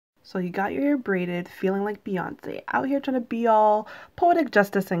So you got your hair braided, feeling like Beyonce, out here trying to be all poetic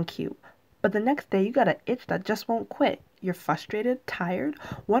justice and cute. But the next day you got an itch that just won't quit. You're frustrated, tired,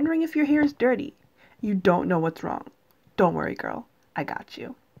 wondering if your hair is dirty. You don't know what's wrong. Don't worry, girl. I got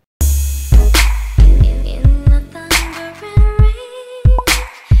you.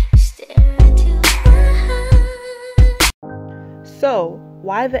 So,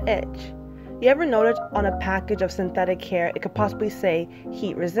 why the itch? You ever notice on a package of synthetic hair, it could possibly say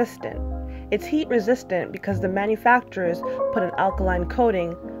heat resistant? It's heat resistant because the manufacturers put an alkaline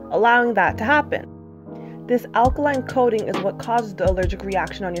coating, allowing that to happen. This alkaline coating is what causes the allergic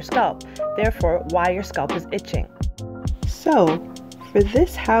reaction on your scalp, therefore why your scalp is itching. So, for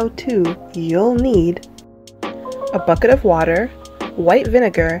this how-to, you'll need a bucket of water, white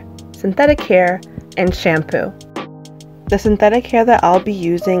vinegar, synthetic hair, and shampoo. The synthetic hair that I'll be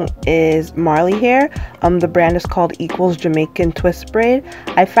using is Marley hair. The brand is called Equals Jamaican Twist Braid.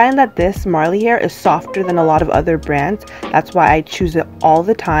 I find that this Marley hair is softer than a lot of other brands. That's why I choose it all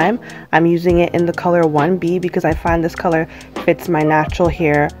the time. I'm using it in the color 1B because I find this color fits my natural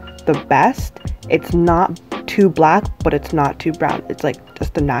hair the best. It's not too black, but it's not too brown. It's like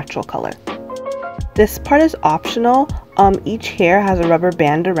just a natural color. This part is optional. Each hair has a rubber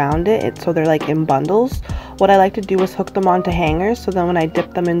band around it, so they're like in bundles. What I like to do is hook them onto hangers, so then when I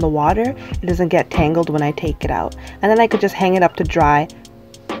dip them in the water, it doesn't get tangled when I take it out. And then I could just hang it up to dry,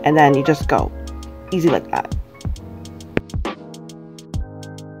 and then you just go. Easy like that.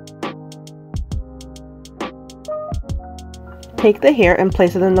 Take the hair and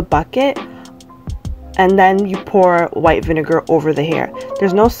place it in the bucket, and then you pour white vinegar over the hair.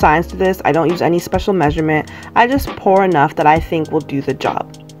 There's no science to this. I don't use any special measurement. I just pour enough that I think will do the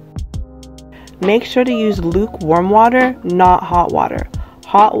job. Make sure to use lukewarm water, not hot water.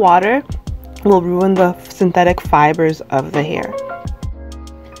 Hot water will ruin the synthetic fibers of the hair.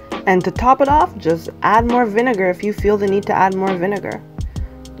 And to top it off, just add more vinegar if you feel the need to add more vinegar.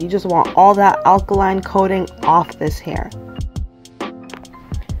 You just want all that alkaline coating off this hair.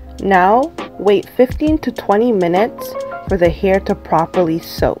 Now, wait 15 to 20 minutes for the hair to properly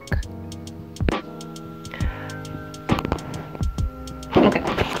soak. Okay,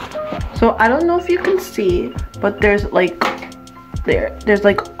 so I don't know if you can see, but there's like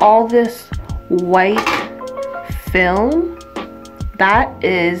all this white film. That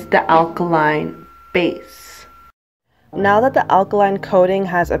is the alkaline base. Now that the alkaline coating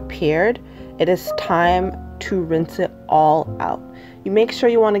has appeared, it is time to rinse it all out. You make sure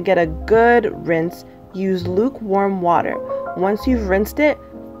you want to get a good rinse. Use lukewarm water. Once you've rinsed it,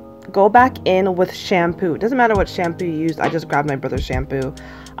 go back in with shampoo. It doesn't matter what shampoo you use. I just grabbed my brother's shampoo.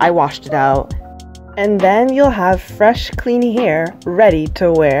 I washed it out. And then you'll have fresh, clean hair ready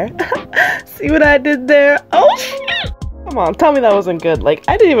to wear. See what I did there? Oh shit! Come on, tell me that wasn't good. Like,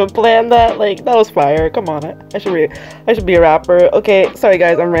 I didn't even plan that. Like, that was fire. Come on, I should be a rapper. Okay, sorry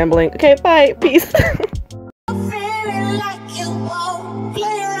guys, I'm rambling. Okay, bye, peace.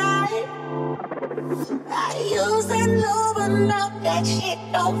 I use that love, but now that shit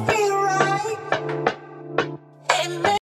don't feel right.